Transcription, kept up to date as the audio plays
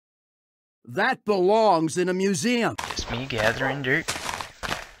That belongs in a museum. Just me gathering dirt.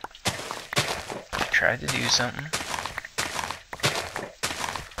 Tried to do something.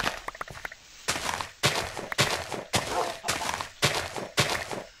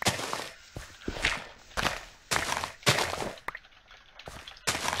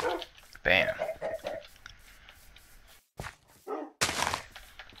 Bam.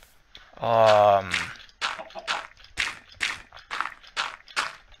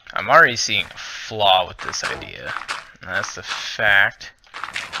 I'm already seeing a flaw with this idea. And that's the fact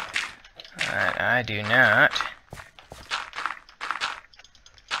that I do not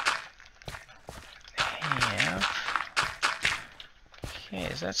have... Okay,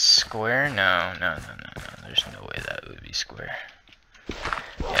 is that square? No. There's no way that would be square.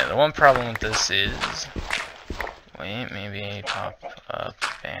 Yeah, the one problem with this is... Wait, maybe pop up,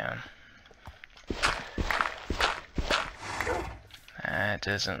 bam. That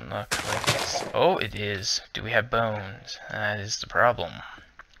doesn't look like it's... Oh, it is. Do we have bones? That is the problem.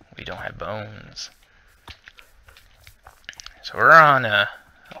 We don't have bones. So we're on a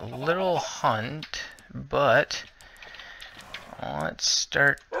little hunt, but let's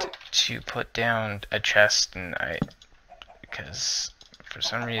start to put down a chest, and because for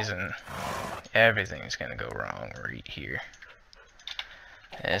some reason everything's gonna go wrong right here.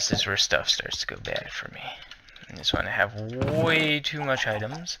 This is where stuff starts to go bad for me. I just want to have way too much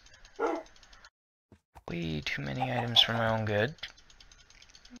items. Way too many items for my own good.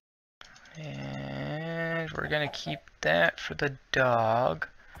 And we're gonna keep that for the dog.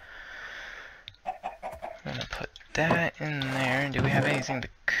 I'm gonna put that in there. Do we have anything to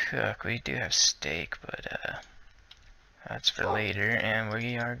cook? We do have steak, but that's for later. And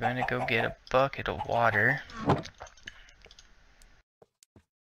we are gonna go get a bucket of water,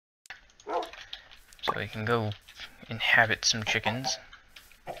 so we can go inhabit some chickens,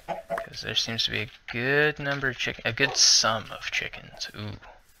 because there seems to be a good number of a good sum of chickens. Ooh,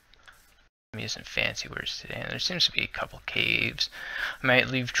 I'm using fancy words today. And there seems to be a couple caves. I might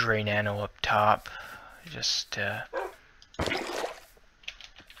leave Dre Nano up top, just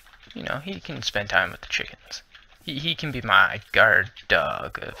you know, he can spend time with the chickens. He can be my guard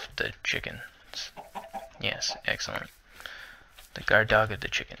dog of the chickens. Yes, excellent. The guard dog of the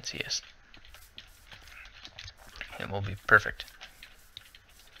chickens, yes. It will be perfect.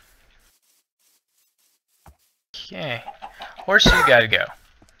 Okay. Horse, you gotta go.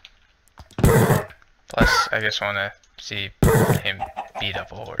 Plus, I just want to see him beat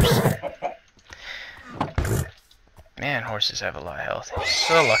up a horse. Man, horses have a lot of health.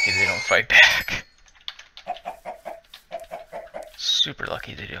 So lucky they don't fight back. Super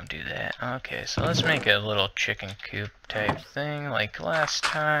lucky they don't do that. Okay, so let's make a little chicken coop type thing like last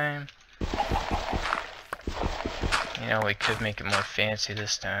time. You know, we could make it more fancy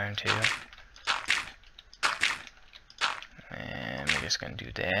this time too. And we're just gonna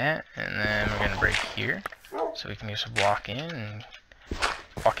do that, and then we're gonna break here, so we can just walk in and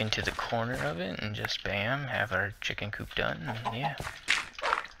walk into the corner of it and just bam, have our chicken coop done. And yeah.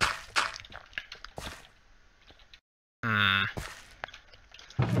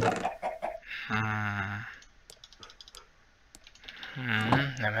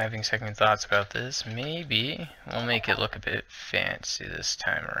 I'm having second thoughts about this. Maybe we'll make it look a bit fancy this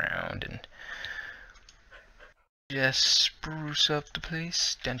time around and just spruce up the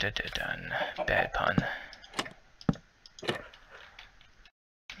place. Dun dun dun dun. Bad pun.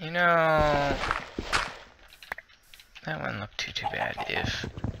 You know, that wouldn't look too bad if...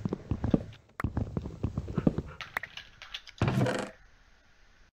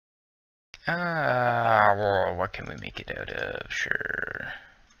 well, what can we make it out of? Sure.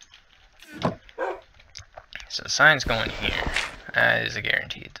 So the sign's going here. That is a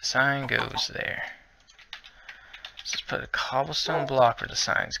guarantee. The sign goes there. So let's put a cobblestone block where the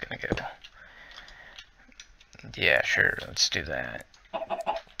sign's gonna go. Yeah, sure, let's do that.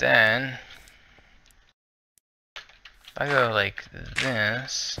 Then, if I go like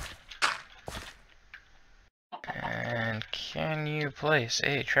this, and can you place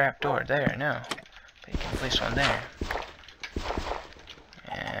a trapdoor there? No, but you can place one there.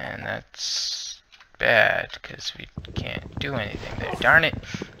 And that's bad, because we can't do anything there. Darn it!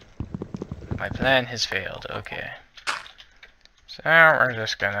 My plan has failed. Okay. So we're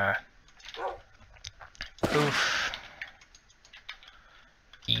just gonna poof.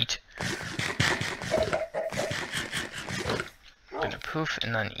 Eat. Gonna poof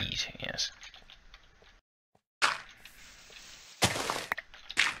and then eat, yes.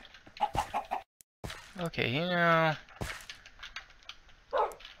 Okay, you know...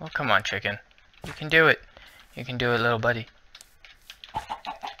 Well, come on, chicken. You can do it. You can do it, little buddy.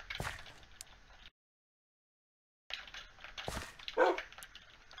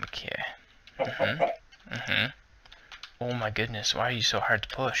 Oh my goodness, why are you so hard to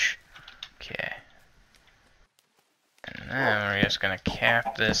push? Okay. And then we're just gonna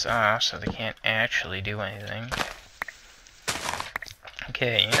cap this off so they can't actually do anything.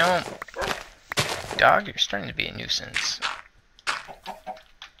 Okay, you know, dog, you're starting to be a nuisance.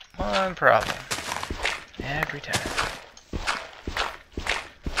 One problem. Every time.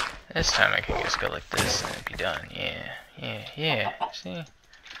 This time I can just go like this and it'd be done. Yeah. See?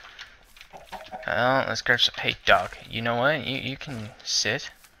 Well, let's grab some. Hey, dog, you know what? You can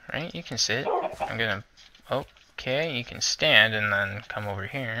sit, right? You can sit. I'm gonna. Okay, you can stand and then come over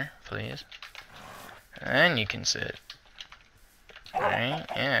here, please. And then you can sit. Right?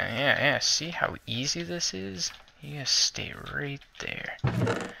 Yeah. See how easy this is? You just stay right there.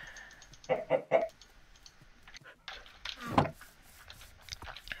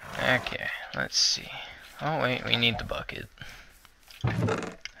 Okay, let's see. Oh wait, we need the bucket.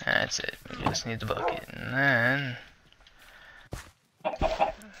 That's it. We just need the bucket. And then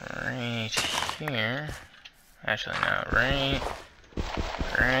right here. Actually no, right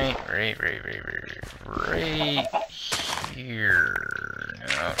here.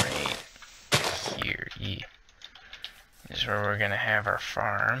 No, right here. Yeah. This is where we're gonna have our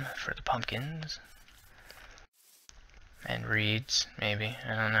farm for the pumpkins. And reeds, maybe.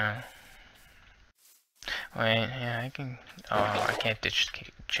 I don't know. Wait, yeah, I can. Oh, I can't ditch the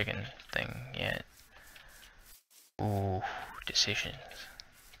chicken thing yet. Ooh, decisions.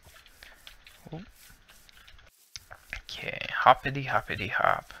 Ooh. Okay, hoppity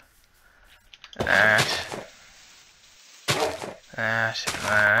hop. That.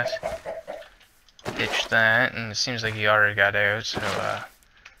 Ditch that, and it seems like he already got out, so,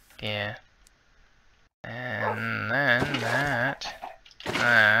 yeah. And then that.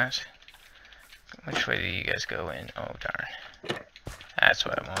 Which way do you guys go in? Oh, darn. That's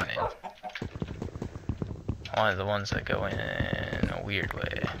what I wanted. I wanted the ones that go in a weird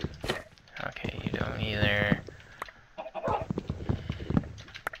way. Okay, you don't either.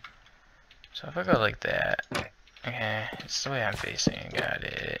 So if I go like that, okay, it's the way I'm facing. Got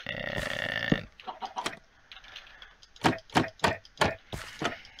it. And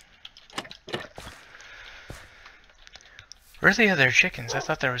where's the other chickens? I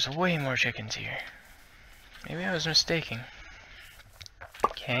thought there was way more chickens here. Maybe I was mistaken.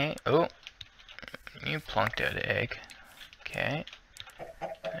 Okay. Oh, you plunked out an egg. Okay.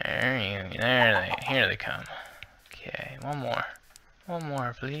 Here they come. Okay, one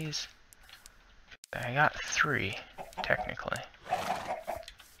more, please. I got 3, technically.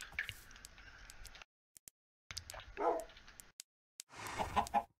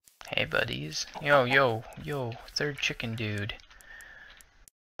 Hey, buddies. Yo, third chicken dude.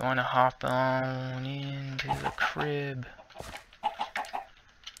 You wanna hop on into the crib?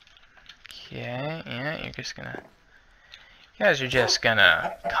 Okay, yeah, you're just gonna... You guys are just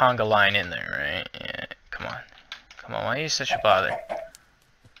gonna conga line in there, right? Yeah, come on, why are you such a bother?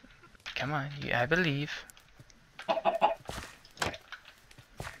 Come on, I believe.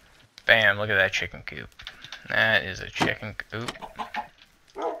 Bam, look at that chicken coop. That is a chicken coop.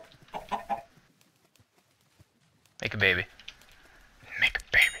 Make a baby.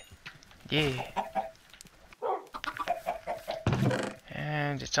 Yeah.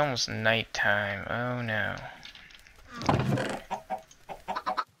 And it's almost nighttime. Oh no.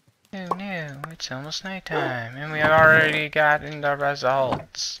 Oh no, it's almost nighttime. And we have already gotten the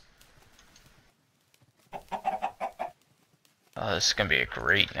results. Oh, this is gonna be a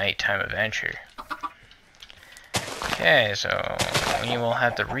great nighttime adventure. Okay, so we will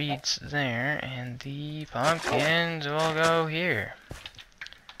have the reeds there, and the pumpkins will go here.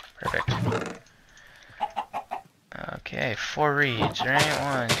 Perfect. Okay, 4 reeds, right?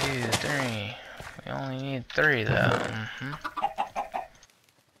 1, 2, 3. We only need 3 though.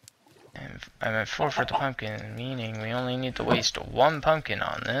 And I'm at 4 for the pumpkin, meaning we only need to waste 1 pumpkin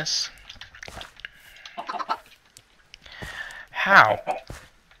on this. How?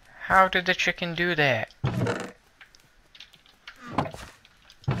 How did the chicken do that?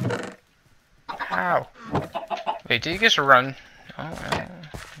 How? Wait, did you just run? Oh,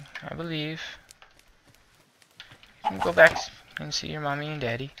 I believe. You can go back and see your mommy and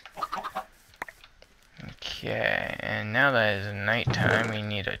daddy. Okay, and now that it's nighttime, we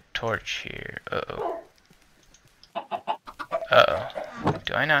need a torch here. Uh-oh.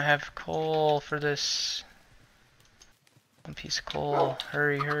 Do I not have coal for this? 1 piece of coal.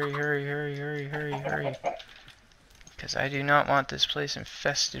 Hurry. Because I do not want this place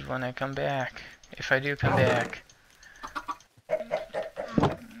infested when I come back. If I do come back.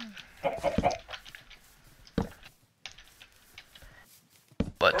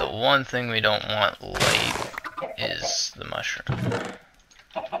 But the one thing we don't want light is the mushroom.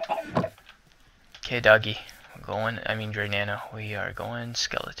 Okay, doggy. Draynano, we are going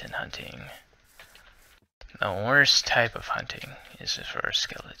skeleton hunting. The worst type of hunting is for a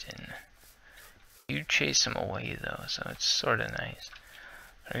skeleton. You chase them away though, so it's sort of nice.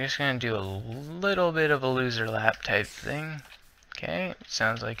 We're just gonna do a little bit of a loser lap type thing. Okay,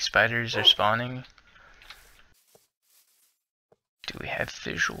 sounds like spiders are spawning. Do we have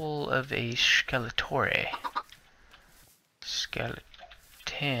visual of a Skeletore? Skeleton.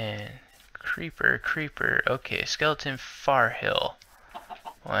 Creeper. Okay, skeleton far hill.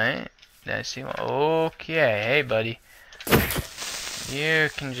 What? Did I see one? Okay, hey buddy. You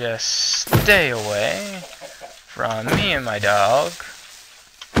can just stay away from me and my dog.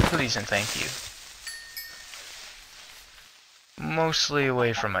 Please and thank you. Mostly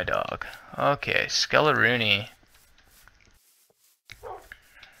away from my dog. Okay, Skeleroony.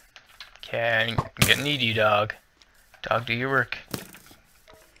 Okay, I'm gonna need you, dog. Dog, do your work.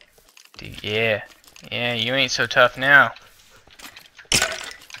 Yeah, you ain't so tough now.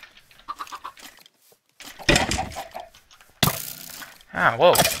 Ah,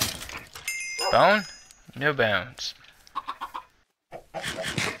 whoa. Bone? No bones.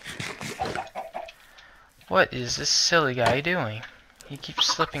 What is this silly guy doing? He keeps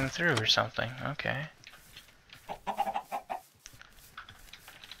slipping through or something. Okay.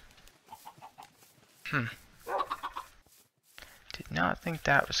 Did not think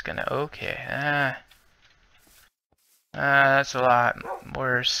that was gonna... Okay. That's a lot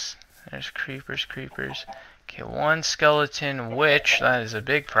worse. There's creepers. Okay, one skeleton witch. That is a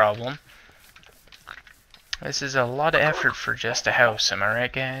big problem. This is a lot of effort for just a house. Am I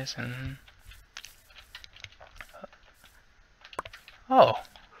right, guys? Oh.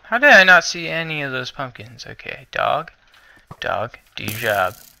 How did I not see any of those pumpkins? Okay, dog, do your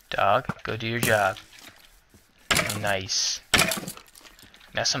job. Dog, go do your job. Nice.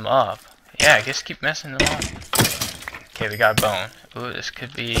 Mess them up. Yeah, I guess keep messing them up. Okay, we got a bone. Ooh, this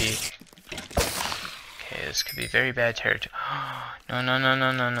could be... Okay, this could be very bad territory.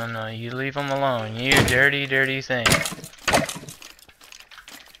 No. You leave them alone. You dirty thing.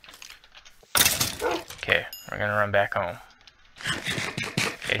 Okay, we're gonna run back home.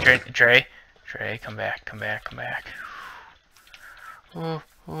 Okay, Dre, come back. Oh.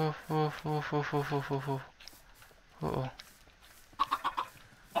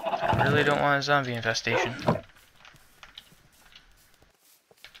 I really don't want a zombie infestation.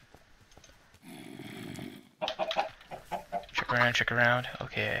 Check around.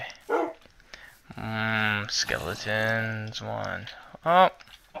 Okay. Skeletons. One. Oh.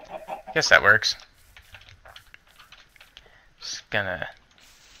 Guess that works. Just gonna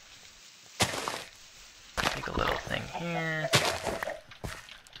take a little thing here.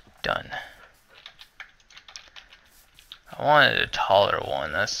 Done. I wanted a taller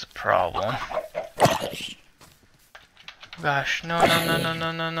one, that's the problem. Gosh, no.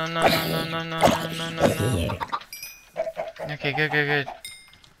 Okay, good.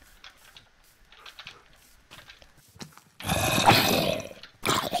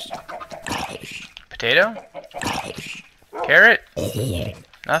 Potato? Carrot?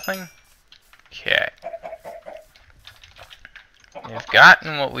 Nothing? Okay. We've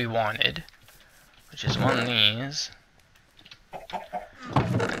gotten what we wanted, which is one of these.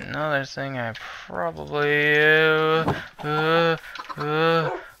 Another thing I probably...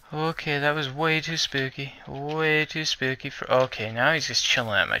 okay, that was way too spooky. Way too spooky for... Okay, now he's just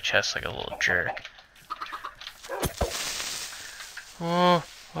chilling at my chest like a little jerk. Oh,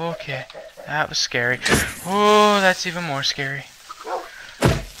 okay. That was scary. Oh, that's even more scary.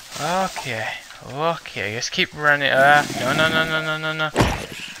 Okay, just keep running. No.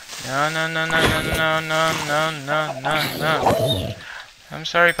 No. I'm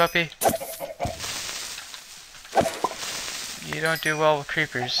sorry, puppy. You don't do well with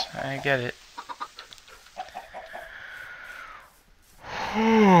creepers. I get it.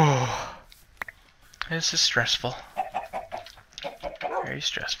 This is stressful. Very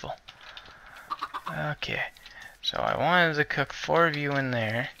stressful. Okay. So I wanted to cook 4 of you in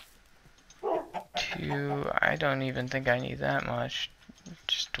there. 2, I don't even think I need that much.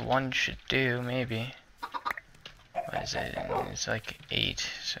 Just 1 should do, maybe. What is it? It's like 8.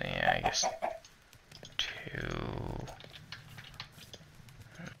 So yeah, I guess 2.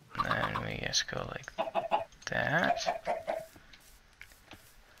 And then we just go like that.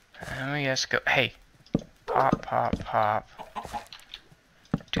 And we just go, hey, pop.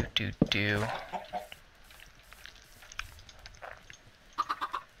 Do.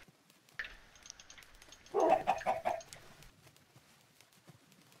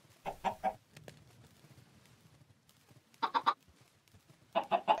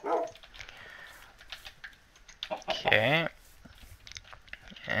 Okay.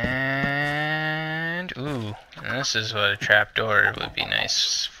 And ooh, and this is what a trapdoor would be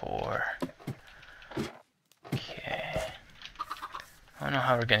nice for. Okay. I don't know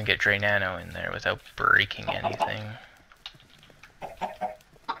how we're gonna get Drainano in there without breaking anything.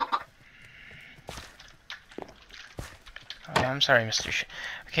 Oh, I'm sorry, Mr.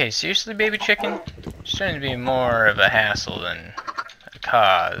 Okay, seriously, baby chicken? It's starting to be more of a hassle than a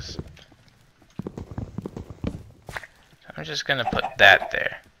cause. I'm just gonna put that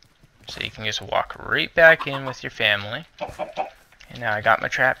there. So you can just walk right back in with your family. And now I got my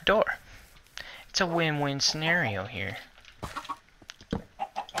trap door. It's a win-win scenario here.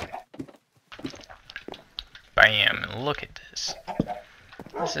 Bam, and look at this.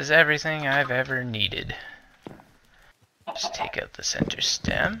 This is everything I've ever needed. Just take out the center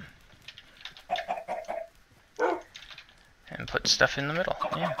stem. And put stuff in the middle,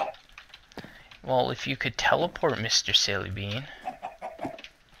 yeah. Well, if you could teleport, Mr. Silly Bean.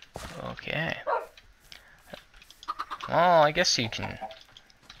 Okay. Well, I guess you can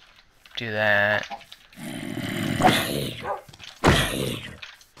do that.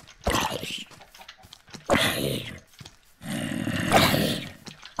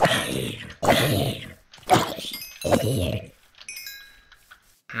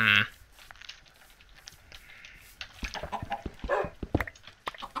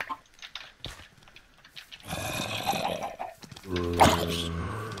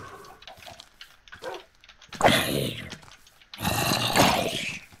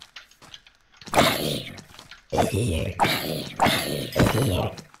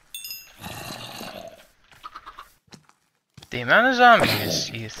 The amount of zombies,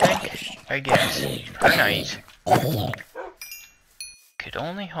 you think, I guess, per night, could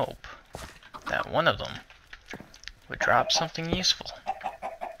only hope that one of them would drop something useful.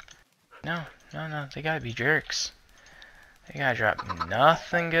 No, they gotta be jerks. They gotta drop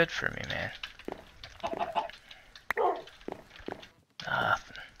nothing good for me, man.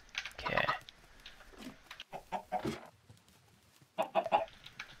 Nothing. Okay.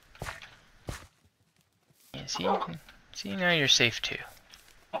 Yeah, see, now you're safe too.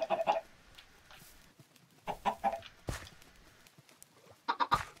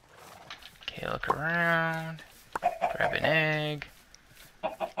 Okay, look around. Grab an egg.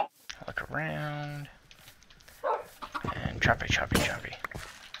 Look around. And choppy.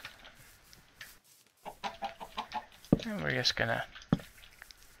 And we're just gonna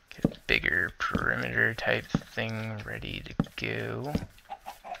get a bigger perimeter type thing ready to go.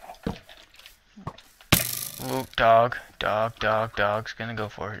 Ooh, dog's gonna go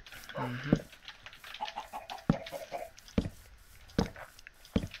for it.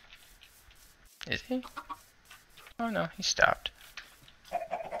 Is he? Oh no, he stopped.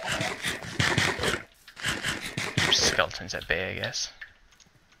 Skeletons at bay, I guess.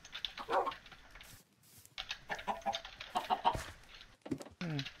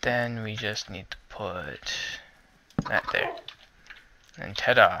 And then we just need to put that there. And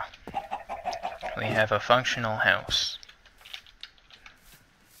ta-da! We have a functional house.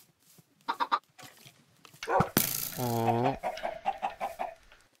 Ooh.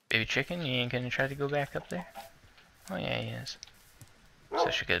 Baby chicken, you ain't gonna try to go back up there? Oh yeah, he is.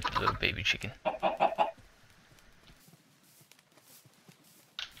 Such a good little baby chicken.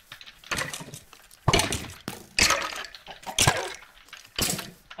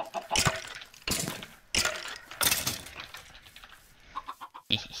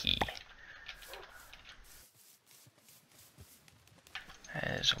 Hehehe.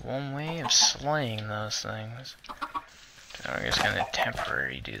 That is one way of slaying those things. So we're just gonna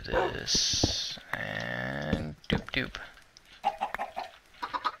temporarily do this, and doop.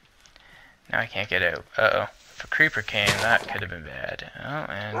 Now I can't get out. Uh-oh. If a creeper came, that could have been bad.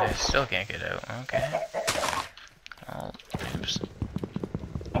 Oh, and I still can't get out. Okay. Well, oops.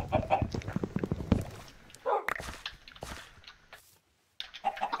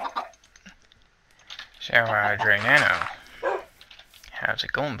 So, Drainano. How's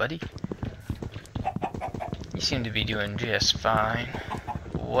it going, buddy? You seem to be doing just fine.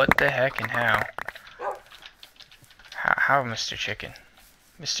 What the heck and how? How, Mr. Chicken?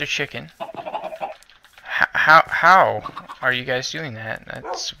 Mr. Chicken? How are you guys doing that?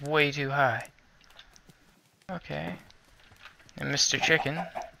 That's way too high. Okay. And Mr. Chicken?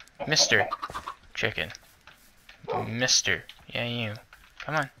 Mr. Chicken. Mr. Yeah, you.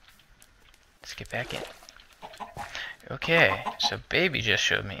 Come on. Let's get back in. Okay, so Baby just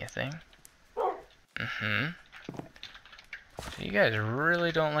showed me a thing. So you guys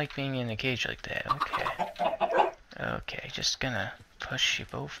really don't like being in a cage like that. Okay. Okay, just gonna push you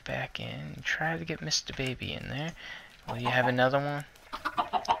both back in. Try to get Mr. Baby in there. Will you have another one?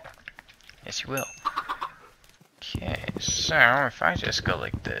 Yes, you will. Okay, so if I just go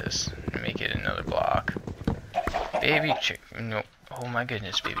like this and make it another block. Baby chicken. No. Oh my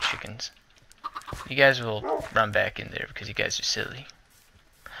goodness, baby chickens. You guys will run back in there because you guys are silly.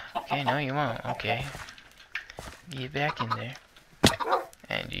 Okay, no, you won't. Okay. Get back in there.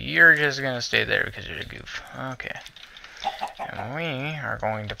 And you're just gonna stay there because you're a goof. Okay. And we are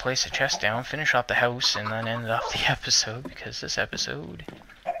going to place a chest down, finish off the house, and then end off the episode because this episode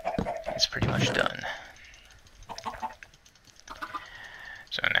is pretty much done.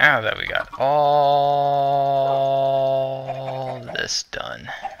 So now that we got all this done,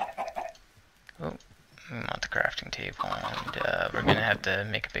 oh, we want the crafting table, and we're gonna have to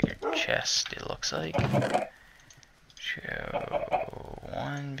make a bigger chest. It looks like. Show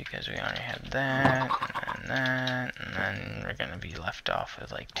one because we already had that, and then we're gonna be left off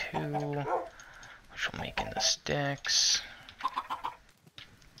with like 2, which will make in the sticks.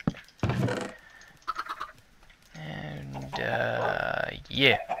 And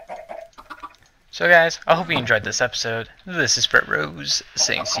yeah. So guys, I hope you enjoyed this episode. This is Brett Rose,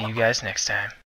 saying see you guys next time.